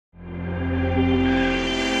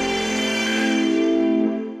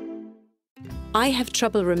I have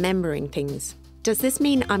trouble remembering things. Does this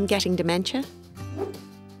mean I'm getting dementia?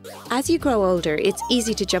 As you grow older, it's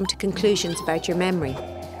easy to jump to conclusions about your memory,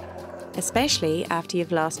 especially after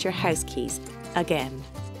you've lost your house keys again,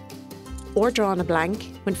 or drawn a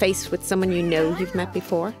blank when faced with someone you know you've met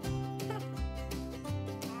before.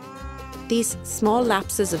 These small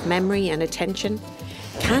lapses of memory and attention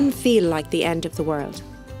can feel like the end of the world.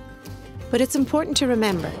 But it's important to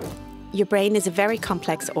remember, your brain is a very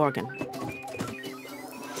complex organ.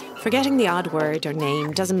 Forgetting the odd word or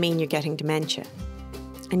name doesn't mean you're getting dementia.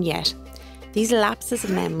 And yet, these lapses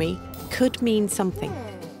of memory could mean something.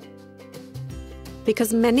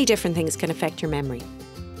 Because many different things can affect your memory.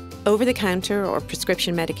 Over-the-counter or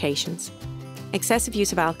prescription medications, excessive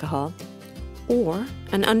use of alcohol, or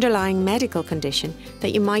an underlying medical condition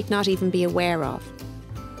that you might not even be aware of.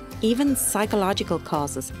 Even psychological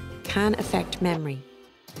causes can affect memory,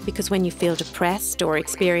 because when you feel depressed or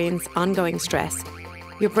experience ongoing stress,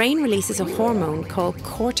 your brain releases a hormone called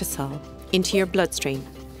cortisol into your bloodstream.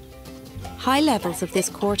 High levels of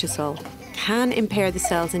this cortisol can impair the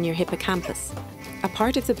cells in your hippocampus, a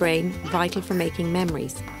part of the brain vital for making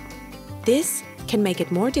memories. This can make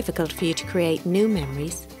it more difficult for you to create new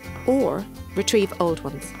memories or retrieve old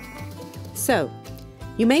ones. So,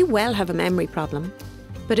 you may well have a memory problem,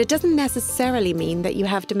 but it doesn't necessarily mean that you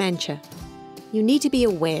have dementia. You need to be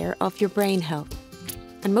aware of your brain health.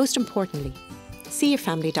 And most importantly, see your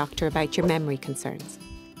family doctor about your memory concerns.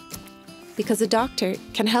 Because a doctor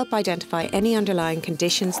can help identify any underlying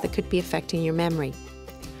conditions that could be affecting your memory,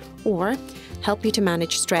 or help you to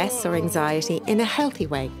manage stress or anxiety in a healthy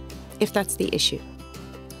way, if that's the issue,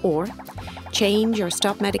 or change or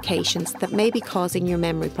stop medications that may be causing your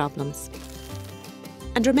memory problems.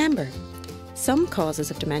 And remember, some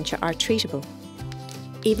causes of dementia are treatable,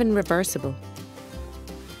 even reversible,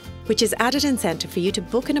 which is added incentive for you to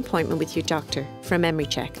book an appointment with your doctor for a memory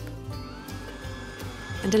check.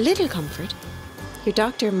 And a little comfort, your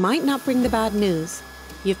doctor might not bring the bad news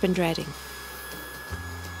you've been dreading.